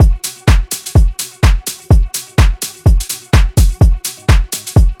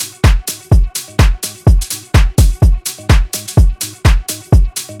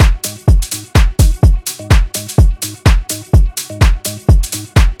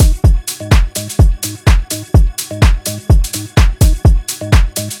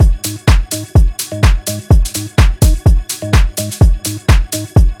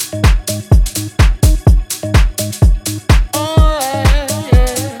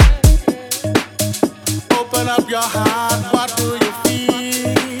up your heart, what do you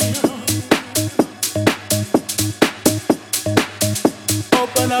feel?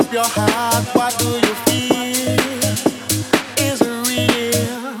 Open up your heart, what do you feel? Is it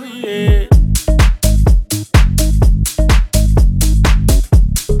real? Yeah.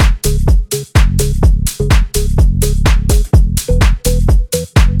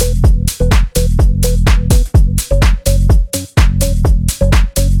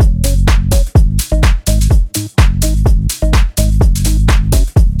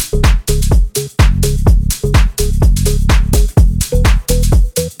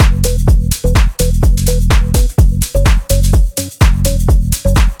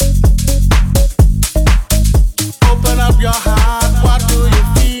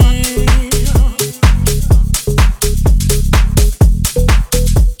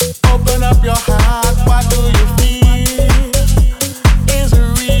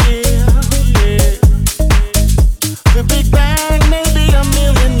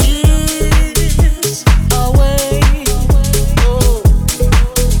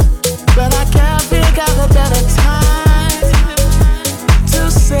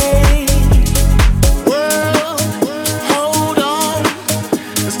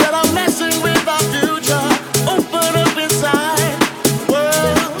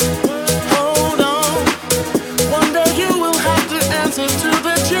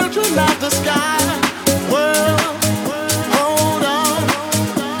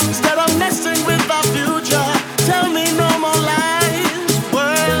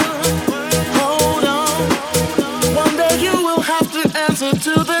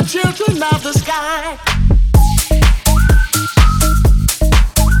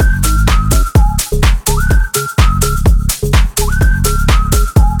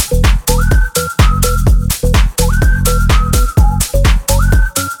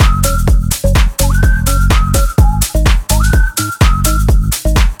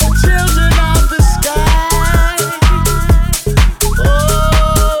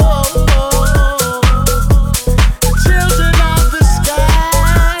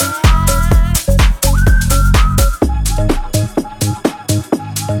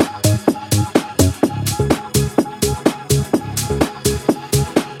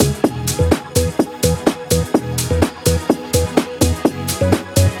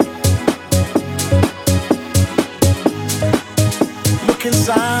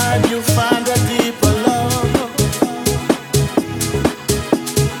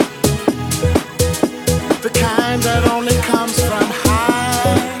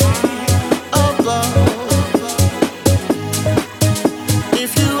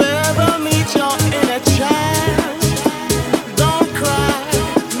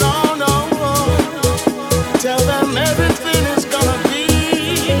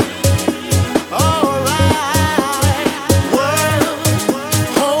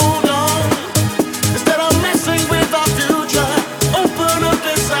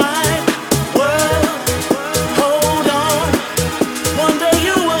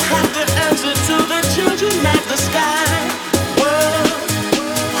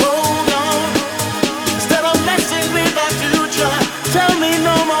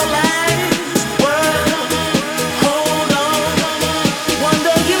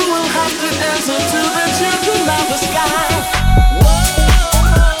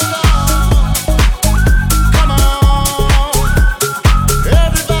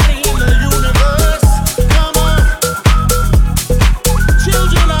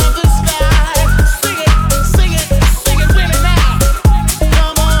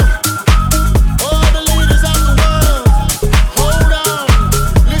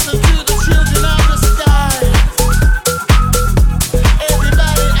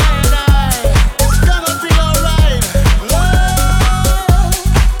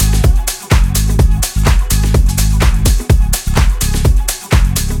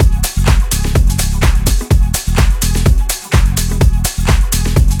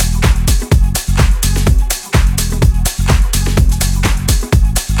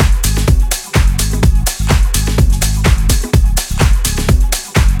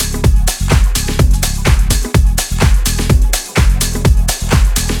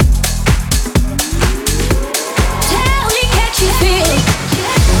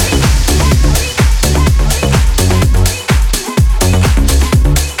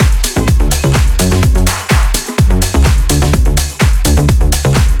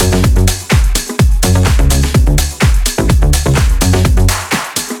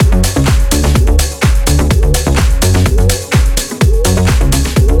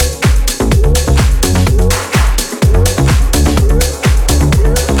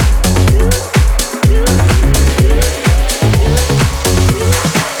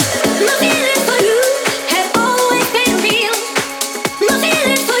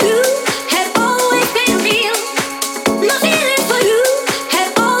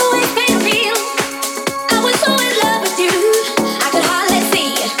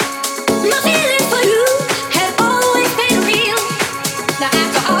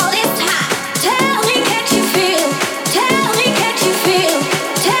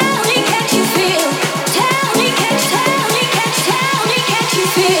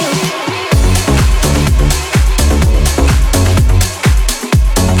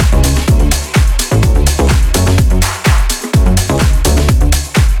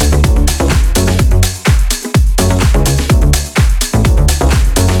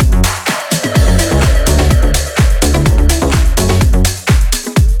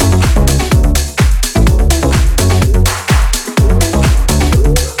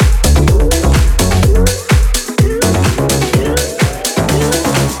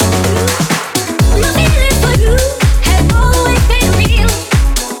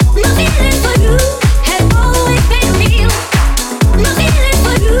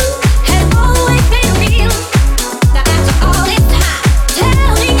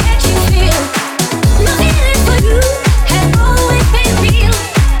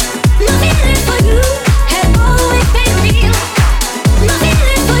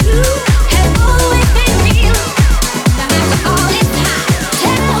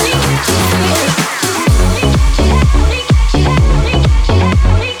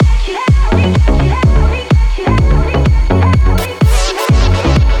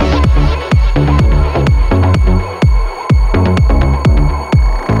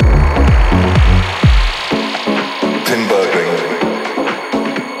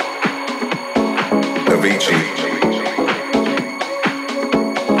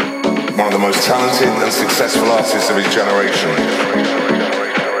 one of the most talented and successful artists of his generation.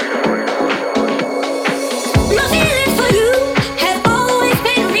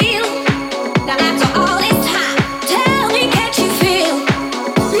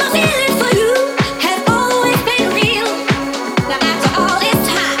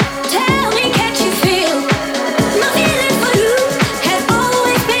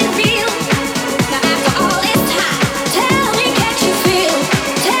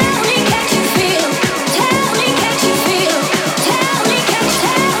 Tell me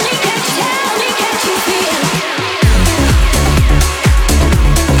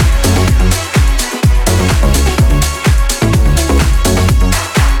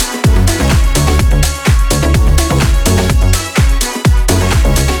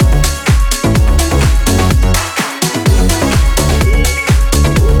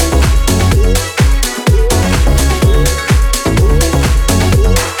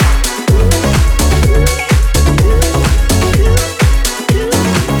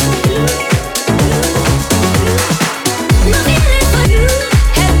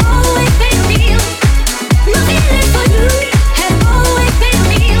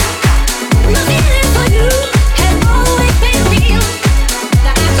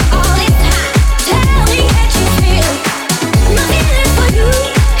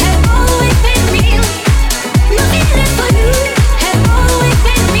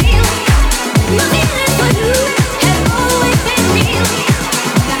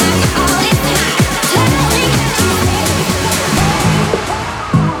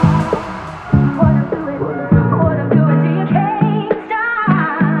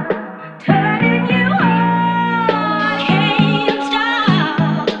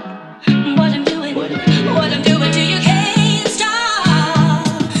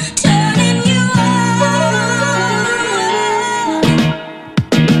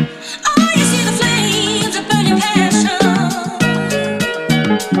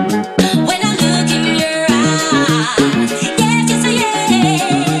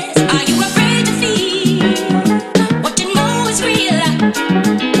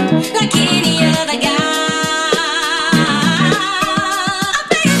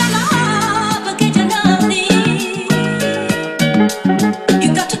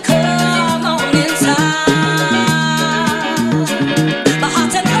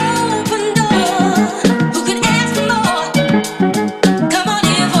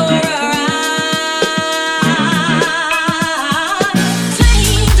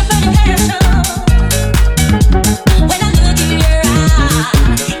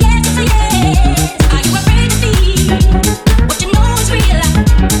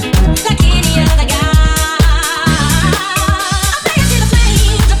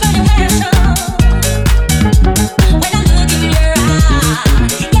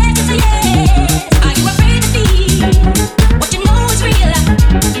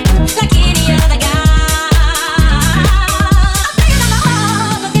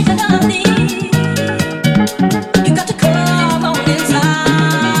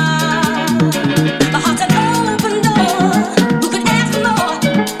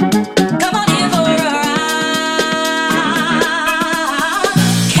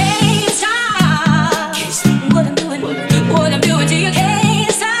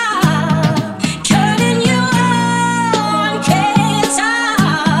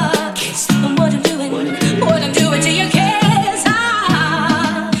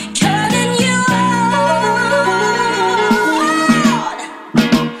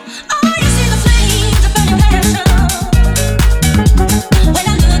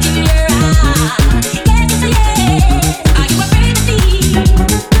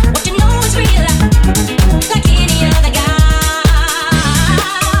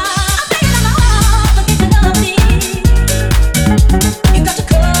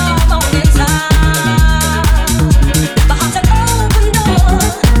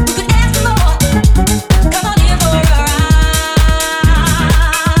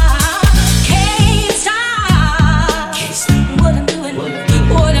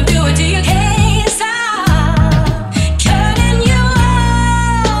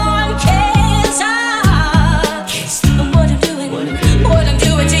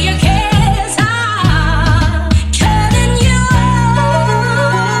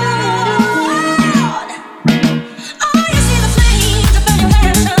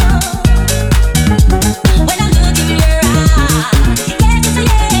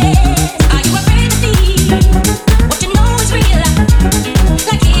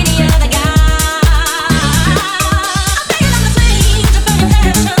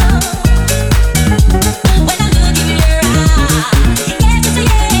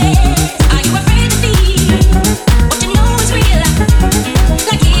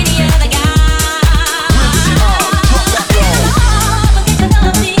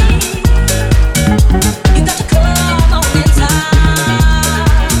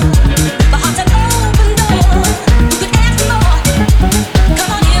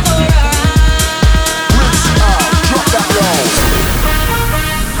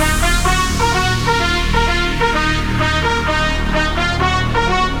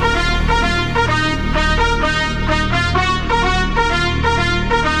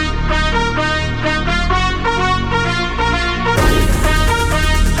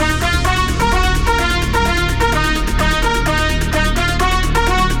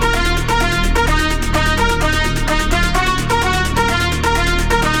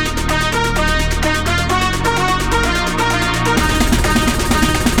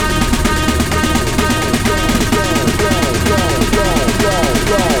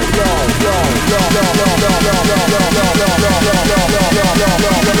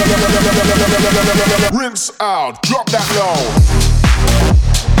Rinse out, drop that low.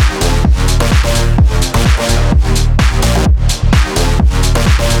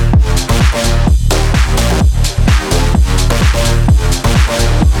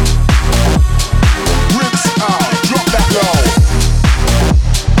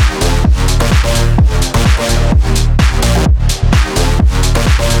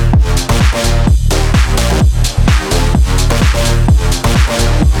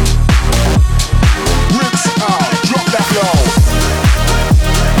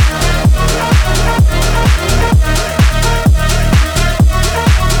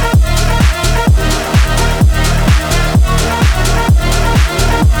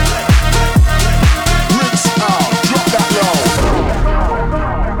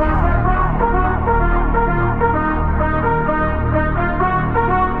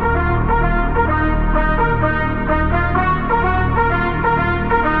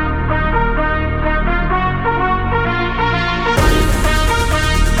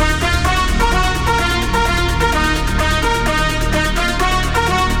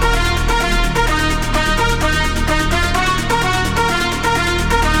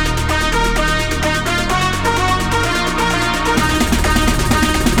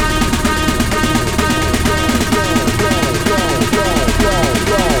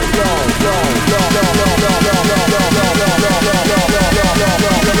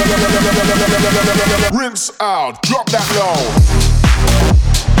 Rinse out, drop that low.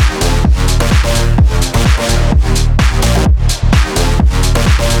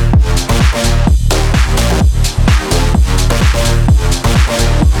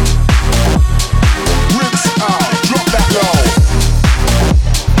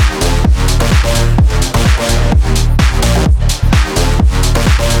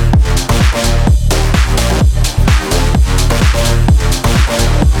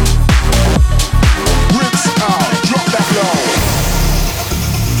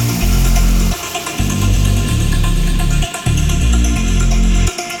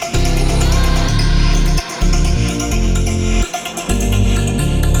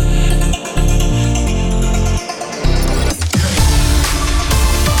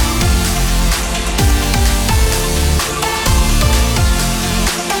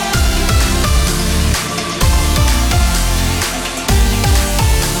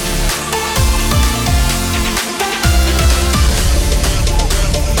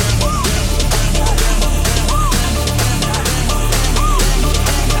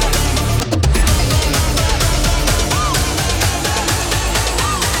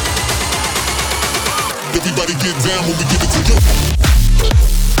 Everybody get down when we give it to you.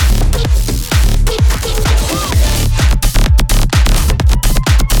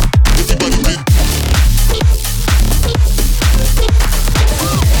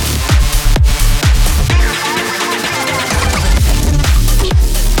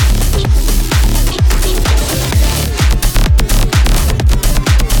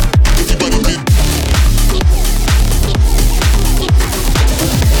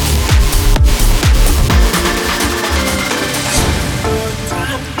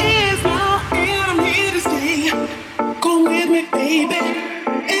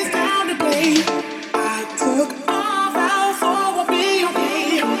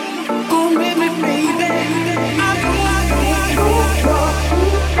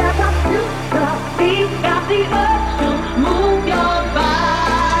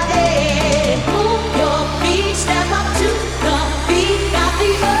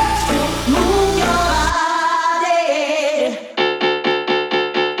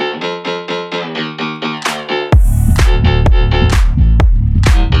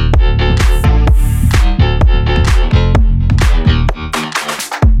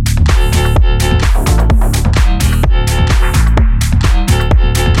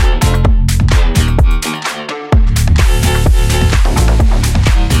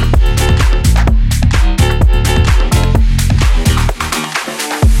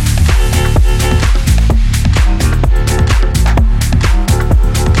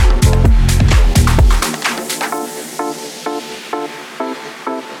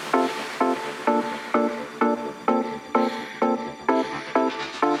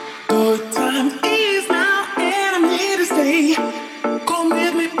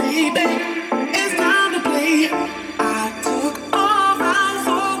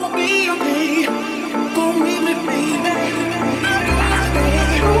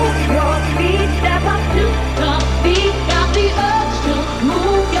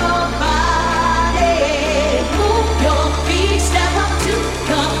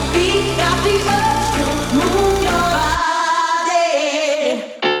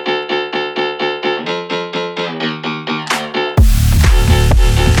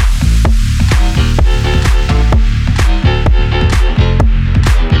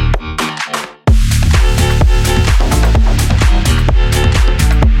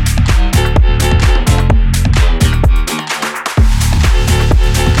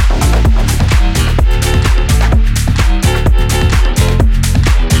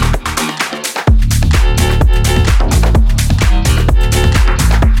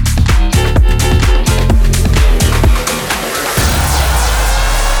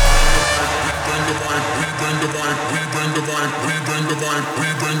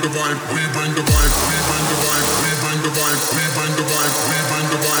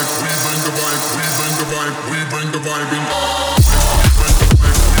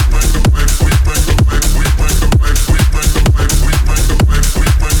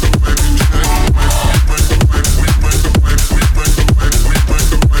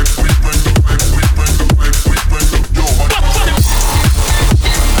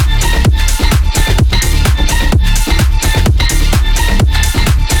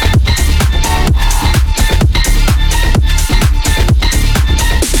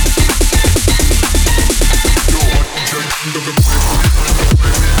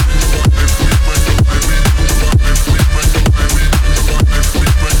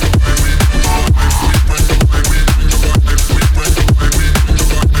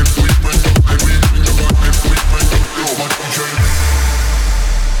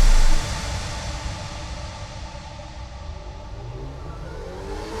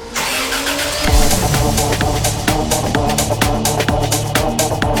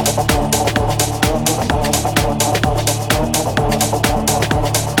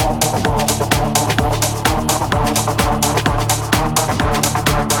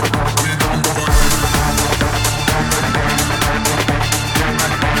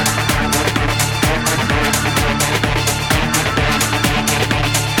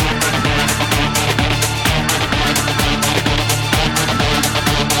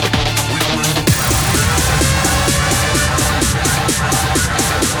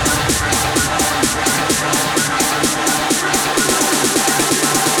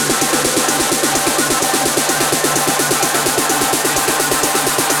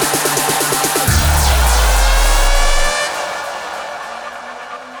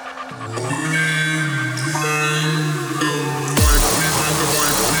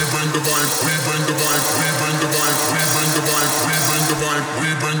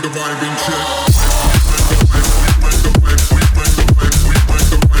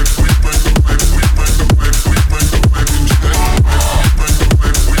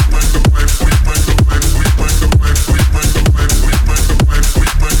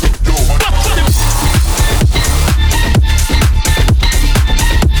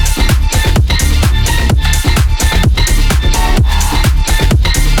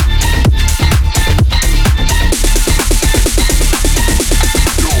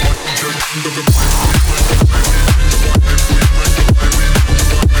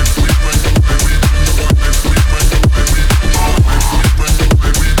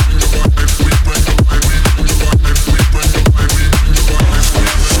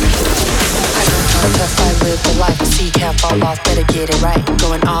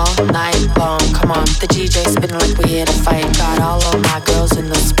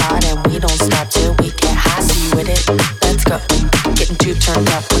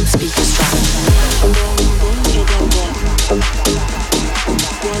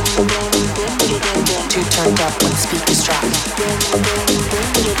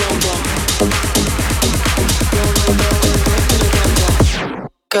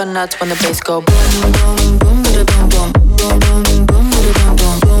 Go nuts when the bass go boom, boom, boom, boom, boom, boom, boom, boom, boom, boom,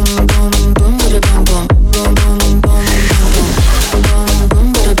 boom, boom, boom, boom, boom, boom.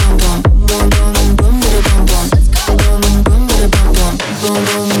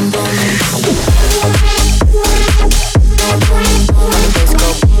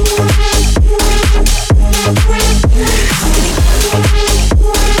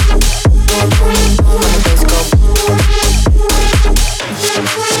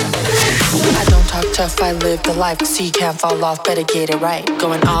 Tough, I live the life, so you can't fall off, better get it right.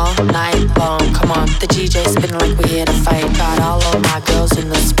 Going all night long, come on, the DJ spinning like we're here to fight. Got all of my girls in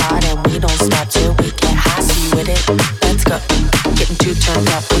the spot, and we don't stop till we get high, see you with it, let's go. Getting too turned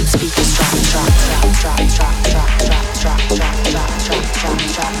up when speakers drop, drop, drop, drop, drop, drop, drop, drop, drop, drop,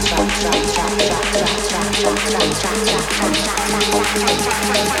 drop, drop, drop, drop,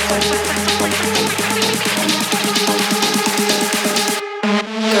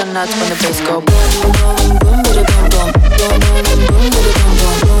 Go nuts when the bass go boom, boom, boom, boom, boom, boom, boom, boom, boom,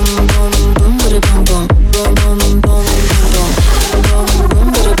 boom, boom, boom, boom, boom, boom, boom, boom, boom,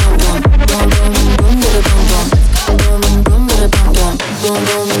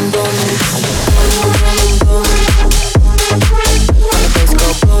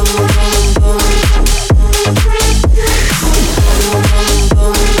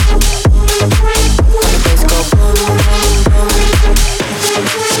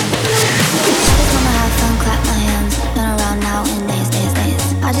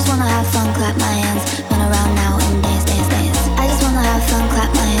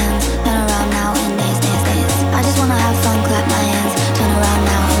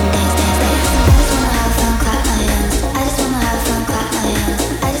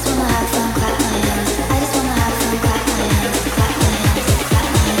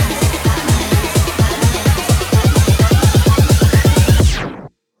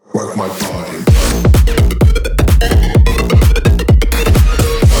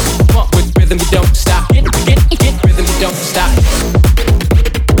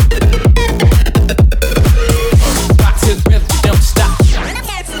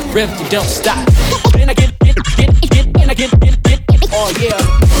 rhythm, you don't stop. And I get, oh yeah.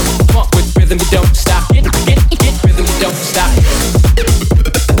 Funk with rhythm, you don't stop. Get rhythm, you don't stop.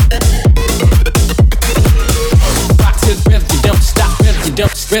 Rock to the rhythm, you don't stop.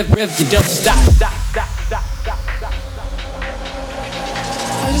 Rhythm, you don't stop.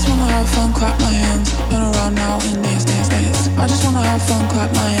 I just wanna have fun, clap my hands, run around now and dance, dance, dance. I just wanna have fun,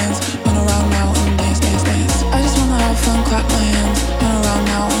 clap my hands, run around now and dance, dance, dance. I just wanna have fun, clap my hands, run around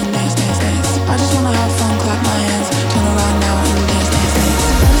now and dance, dance, dance. I just wanna have fun, clap my hands, turn around now and dance, dance, dance.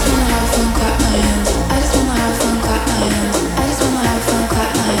 I just wanna have fun, clap my hands. I just wanna have fun, clap my hands. I just wanna have fun,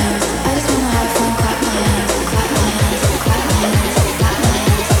 clap my hands. I just wanna have fun, clap my hands, clap my hands, clap my hands, clap my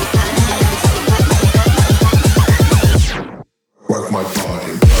hands, clap my hands. Work my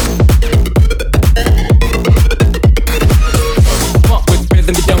body. Funk with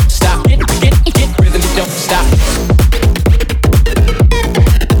rhythm, you don't stop. Get rhythm, you don't stop.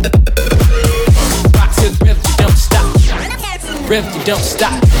 Rock to the rhythm, you don't stop. Rhythm, you don't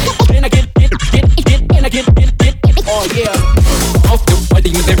stop. And I get, oh yeah. Off the what do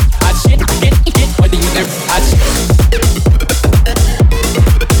you there? I shit, get what do you there? I shit.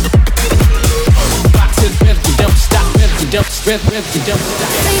 Rock to the rhythm, you don't stop. Rhythm, you don't stop.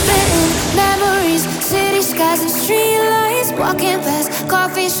 Sleeping in memories, city skies and street lights. Walking past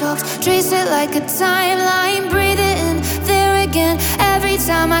coffee shops, trace it like a timeline. Breathing in there again every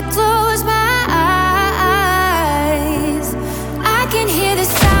time I close my eyes. I can hear the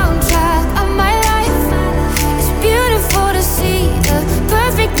soundtrack of my life. It's beautiful to see the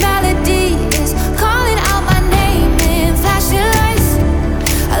perfect melody is calling out my name in flashing lights.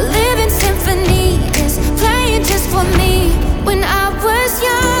 A living symphony is playing just for me. When I was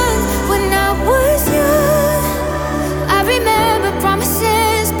young, I remember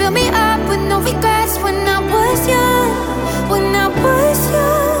promises built me up with no regrets. When I was young,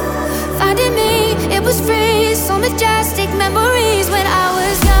 finding me, it was free. So majestic memories when I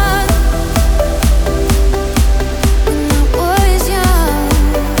was young.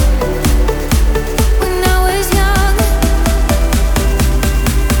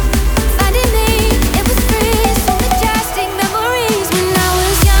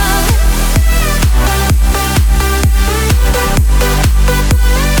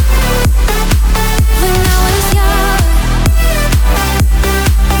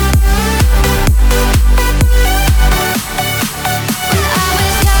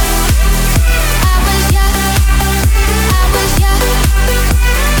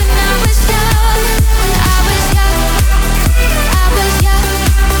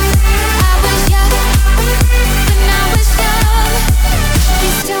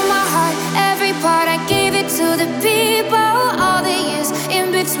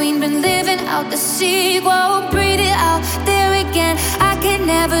 The sequel, breathe it out there again. I can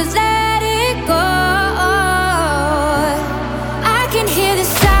never let it go. I can hear the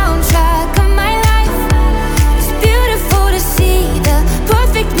soundtrack of my life. It's beautiful to see the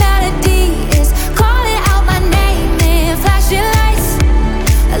perfect melody is calling out my name in flashing lights.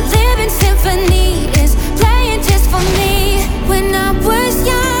 A living symphony is playing just for me. When I was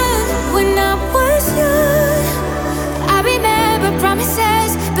young, I remember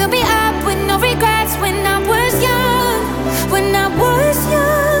promises built me up with no regrets. When I was young,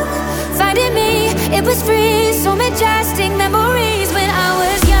 finding me, it was free. So majestic memories when I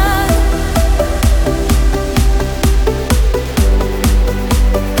was young.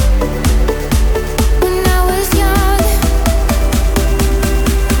 When I was young.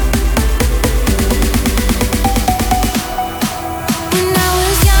 When I was young. When I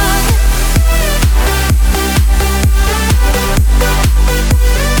was young.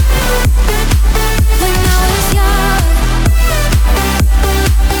 When I was young.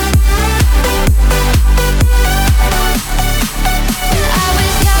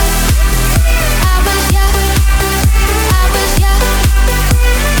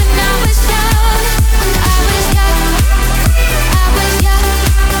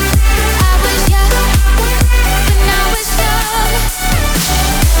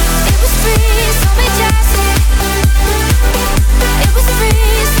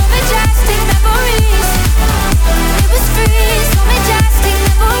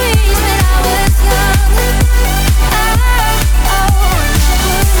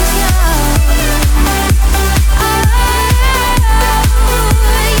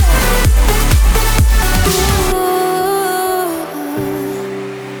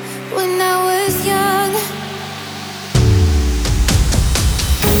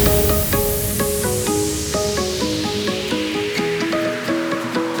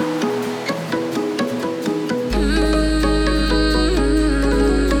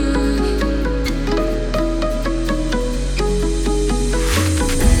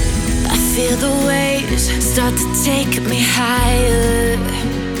 start to take me higher.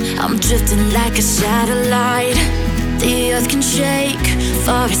 I'm drifting like a satellite. The earth can shake,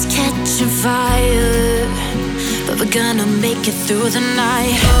 forests catching fire, but we're gonna make it through the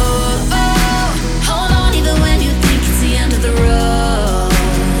night. Oh, oh, hold on even when you think it's the end of the road,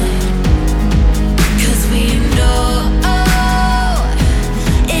 'cause we know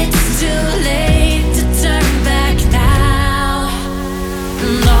it's too late to turn back now.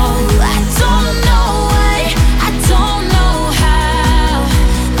 No, I don't know why, I don't know how,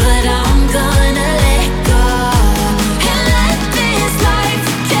 but I'm gonna let go and let this life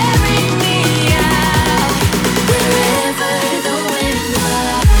carry me out wherever the wind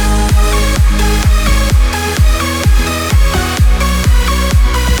blows.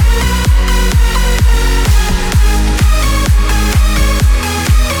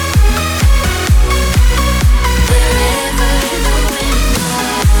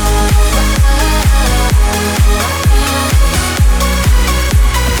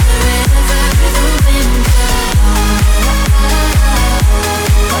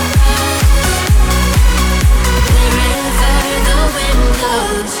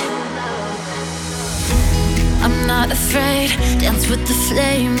 I'm not afraid, dance with the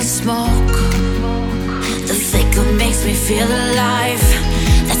flame of smoke. The flicker makes me feel alive.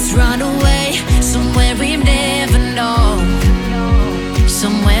 Let's run away, somewhere we've never known,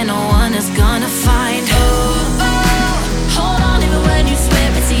 somewhere no one is gonna find. Oh, oh, hold on even when you swear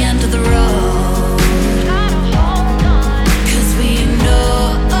it's the end of the road, 'cause we know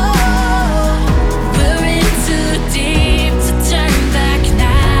we're in too deep to turn back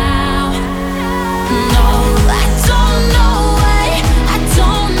now. No, I don't know why, I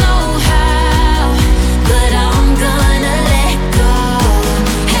don't know how, but I'm gonna let go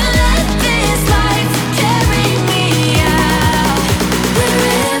and let this life carry me out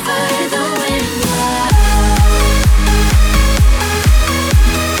wherever the wind blows.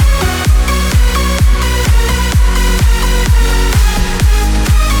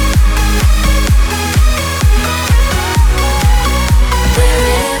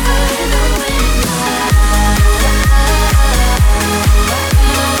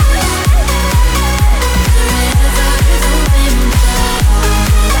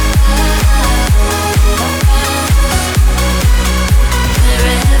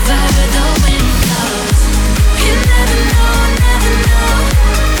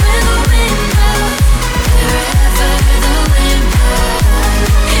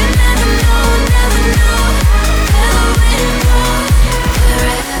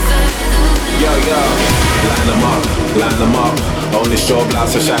 Line them up, only strobe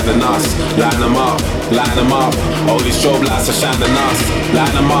lights are shining us. Line them up, only strobe lights are shining us.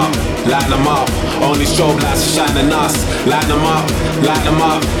 Line them up, only strobe lights are shining us. Line them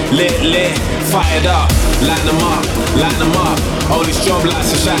up, lit, fired up. Line them up, only strobe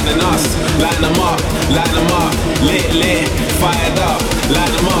lights are shining us. Line them up, lit, fired up.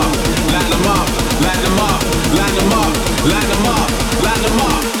 Line them up, line them up, line them up, line them up, line them up, line them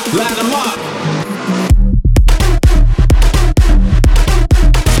up, line them up.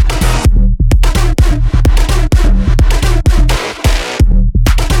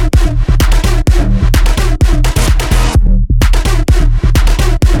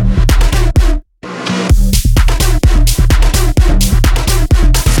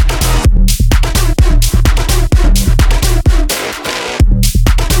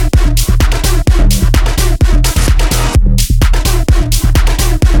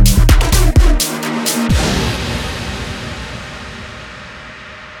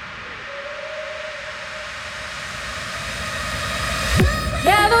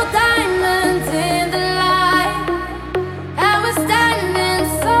 Yellow diamonds in the light, and we're standing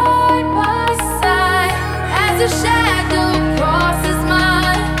side by side as your shadow crosses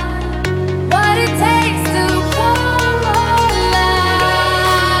mine. What it takes to come alive.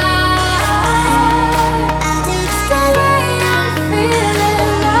 It's the way I'm feeling,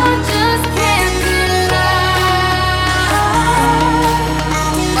 I just can't deny.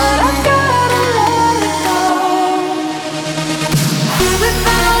 But I gotta let it go. We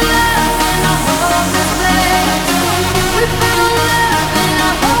found love in a hopeless place. We found love in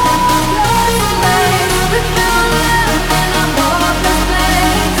a hopeless place. We found love in a hopeless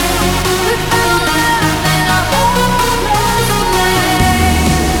place. We found love in a hopeless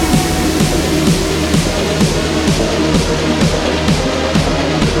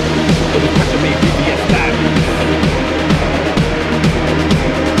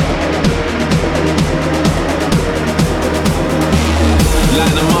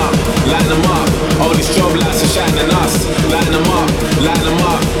Line them up, only strobe lights are shining us. Line them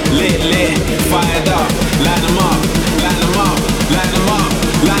up, lit, fired stand up, line them up, line them up, line them up,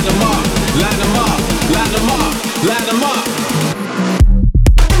 line them up, line them up, line them up, line them up.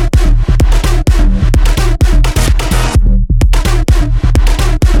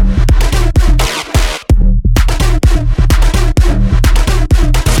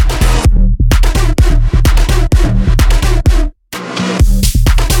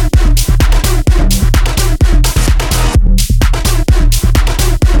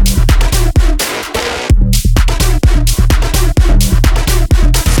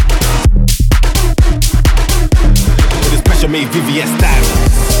 Made VVS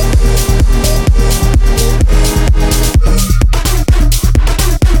style.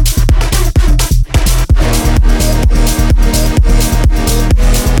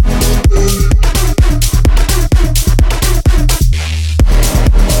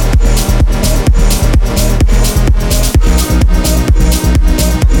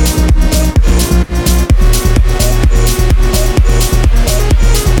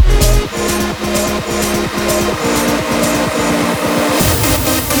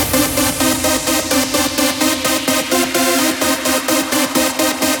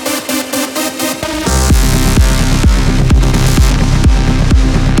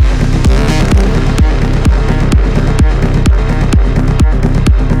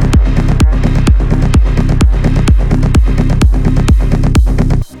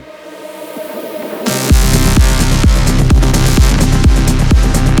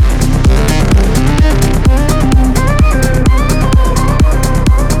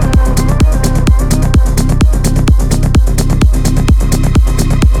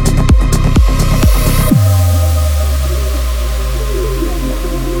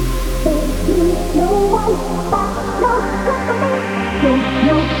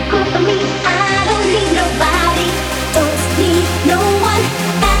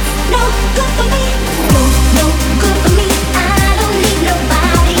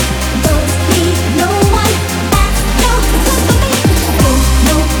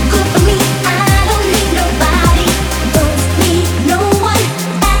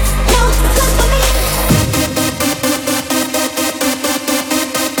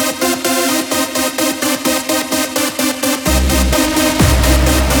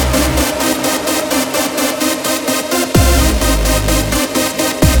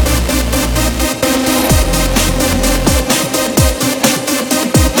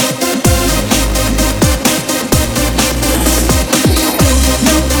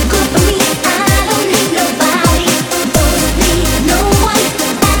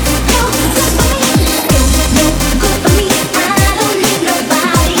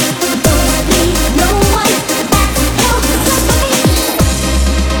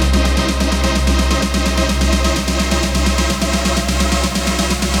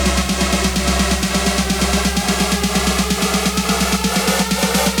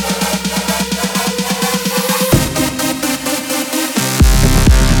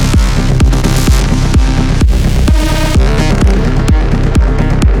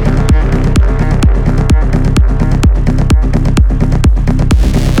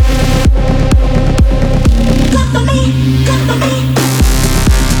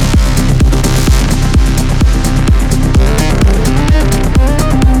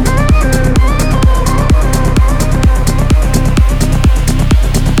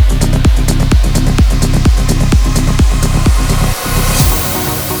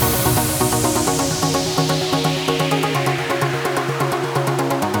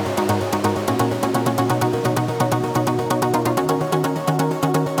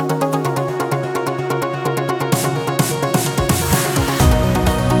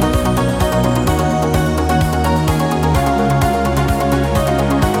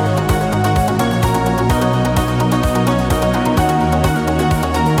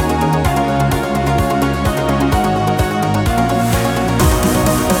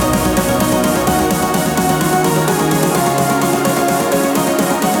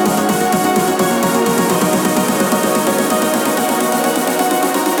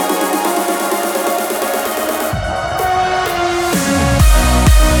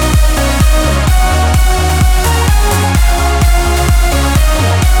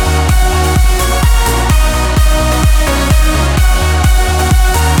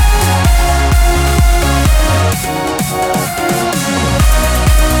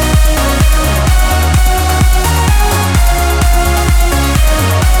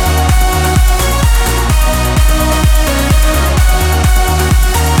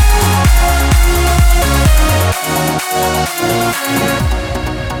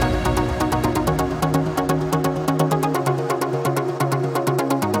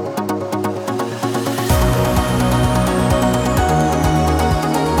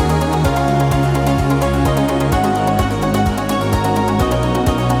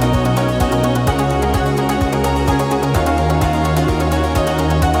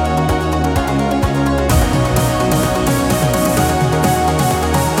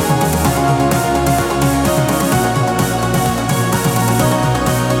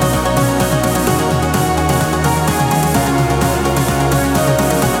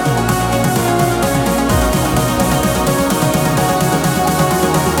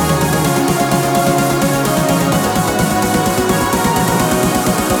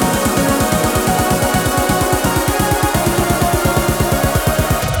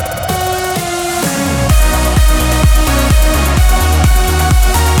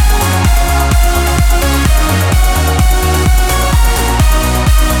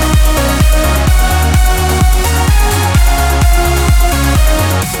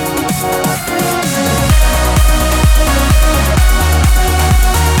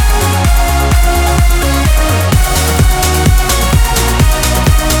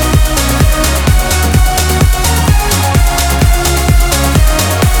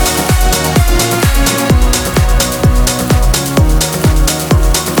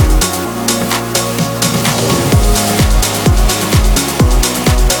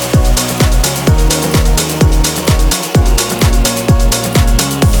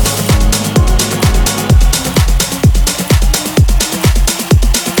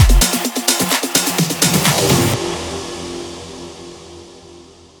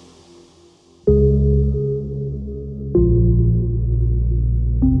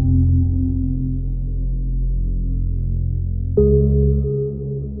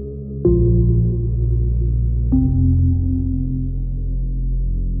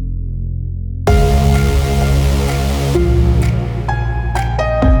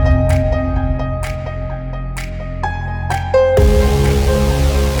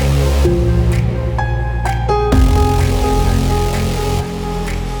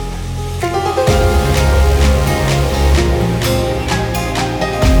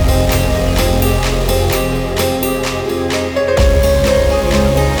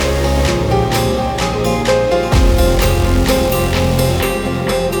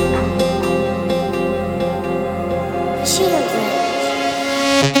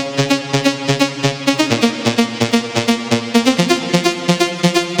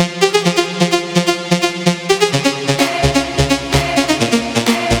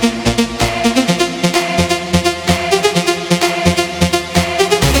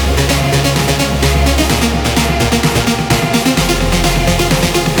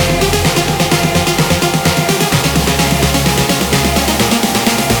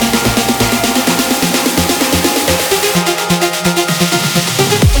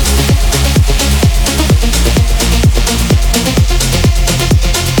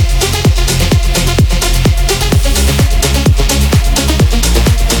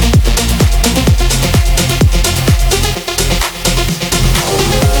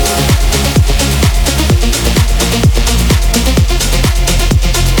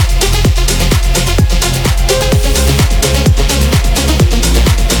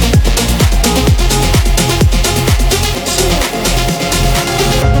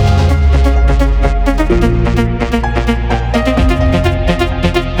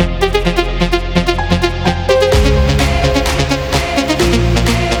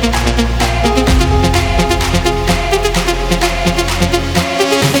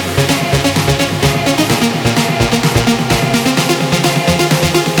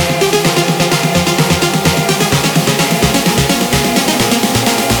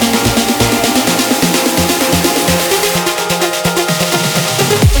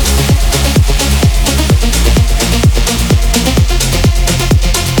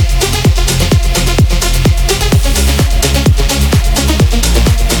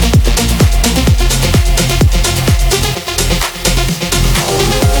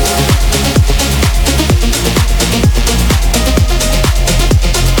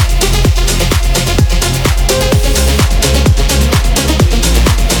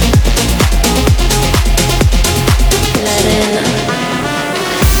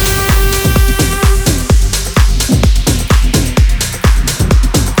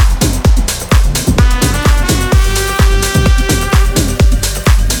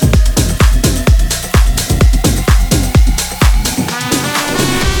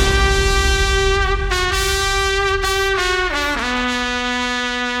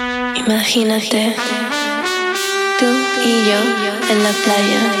 Imagínate, tú y yo en la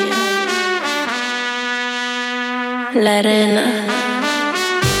playa, la arena,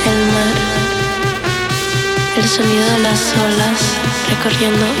 el mar, el sonido de las olas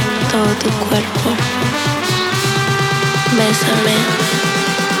recorriendo todo tu cuerpo. Bésame,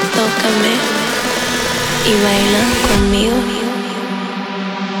 tócame y baila conmigo.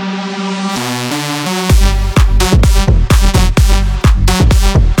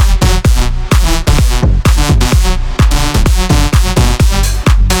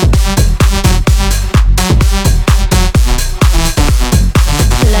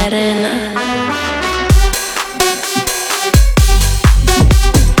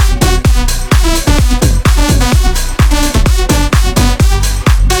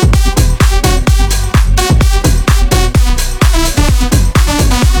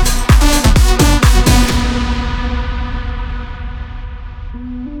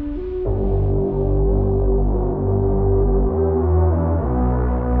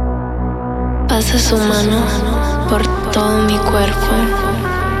 Pasa su mano por todo mi cuerpo.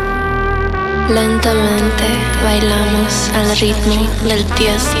 Lentamente bailamos al ritmo del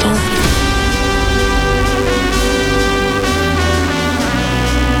Tiesto.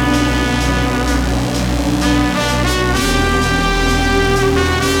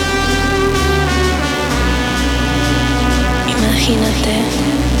 Imagínate,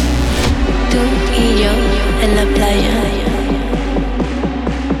 tú y yo en la playa,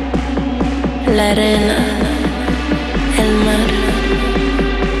 la arena, el mar,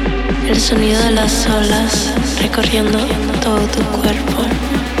 el sonido de las olas recorriendo todo tu cuerpo.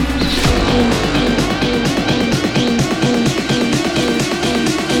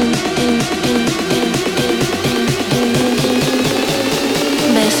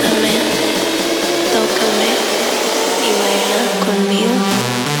 Bésame, tócame y baila conmigo.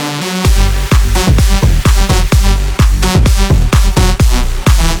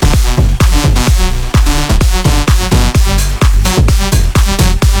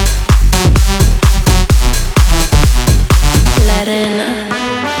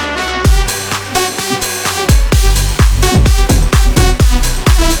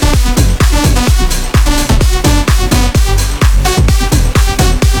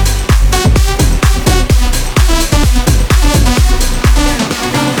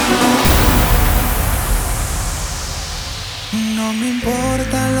 No me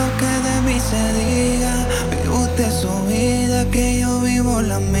importa lo que de mí se diga, vive usted su vida, que yo vivo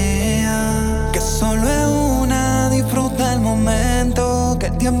la mía. Que solo es una, disfruta el momento, que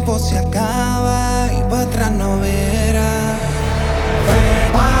el tiempo se acaba y para atrás no verá.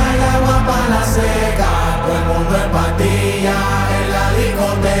 Pepa y agua pa' la seca, todo el mundo es patilla en la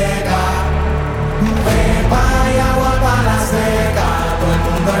discoteca. Pepa y agua pa' la seca, todo el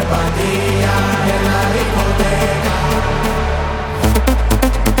mundo es patilla en la discoteca.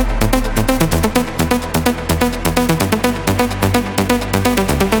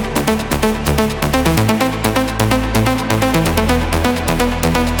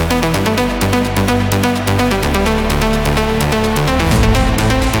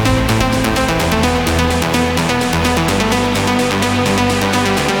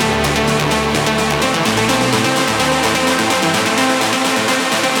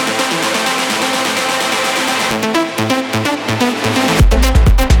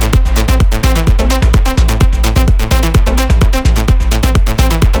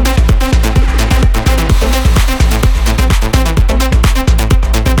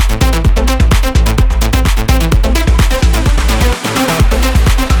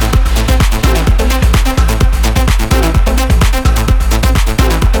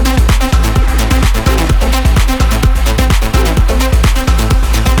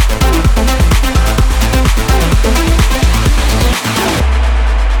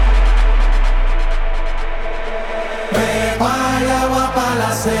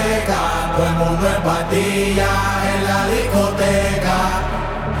 Todo el mundo en patilla en la discoteca.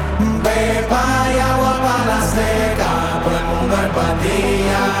 Pepa y agua pa' la seca. Todo el mundo en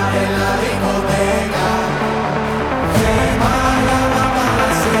patilla en la discoteca. Pepa y agua pa'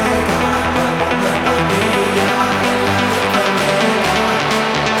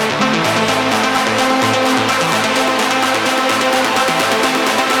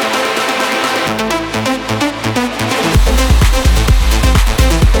 seca. Todo el mundo en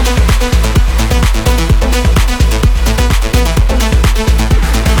patilla en la discoteca.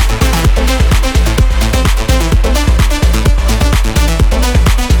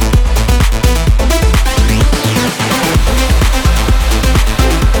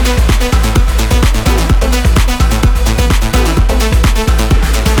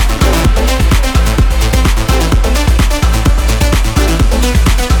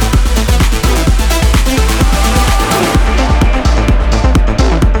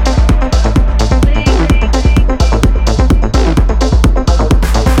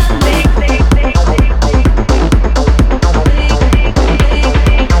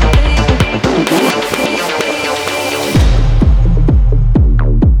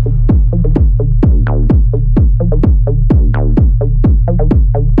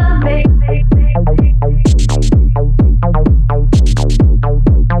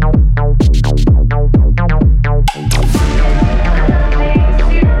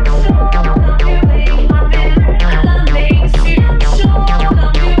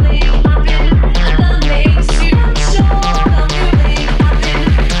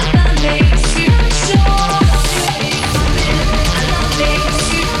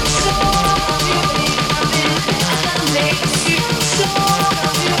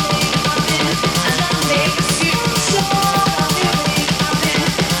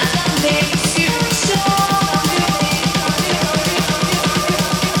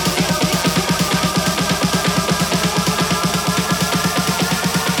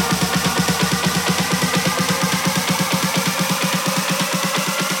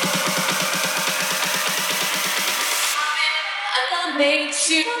 makes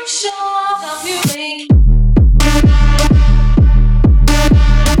you sure that you make.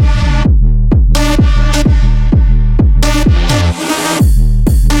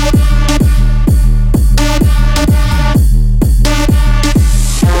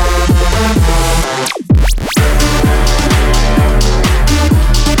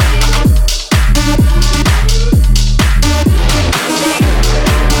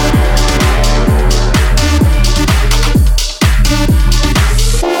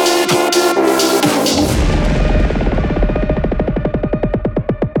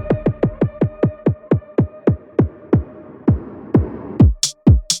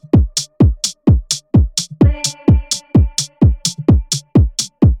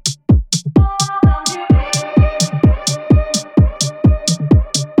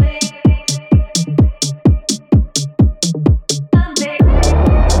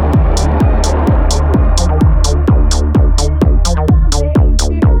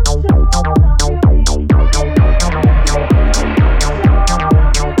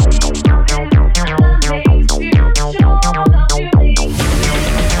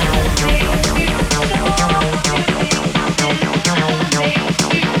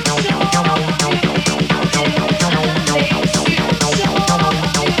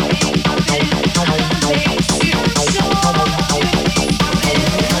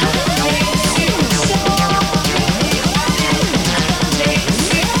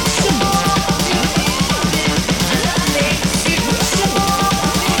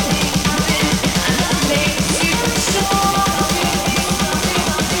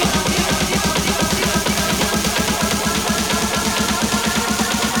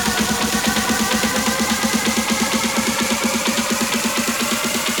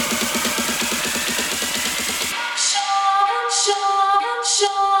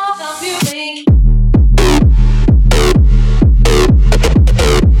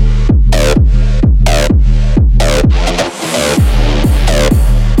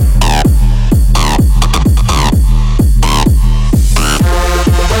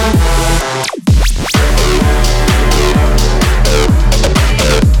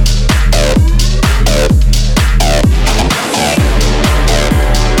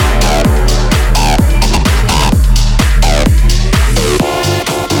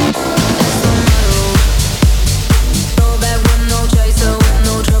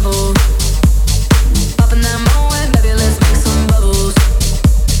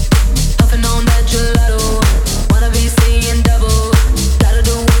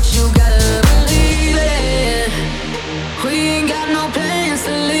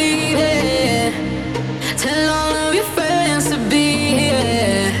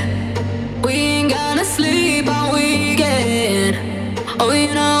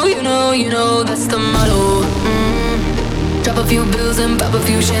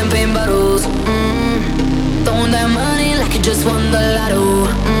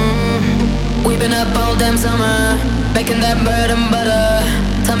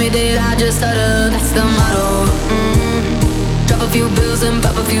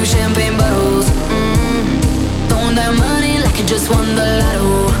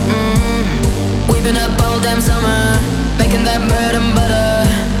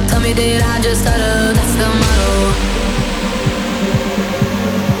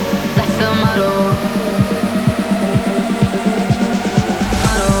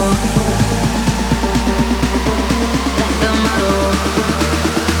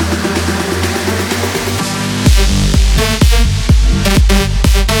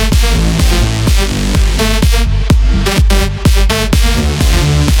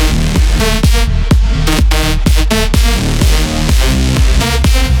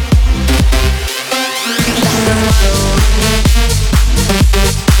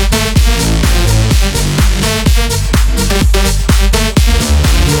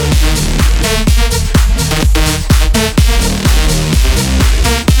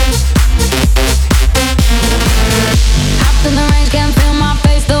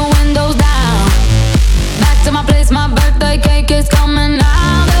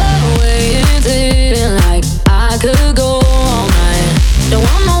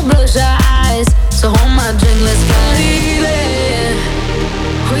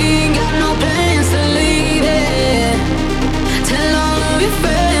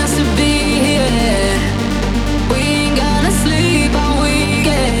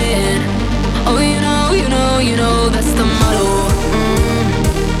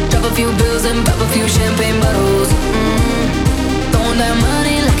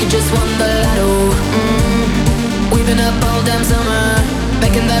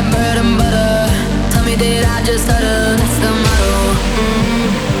 Making that bread and butter. Tell me, did I just stutter? That's the motto.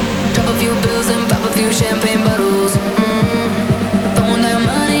 champagne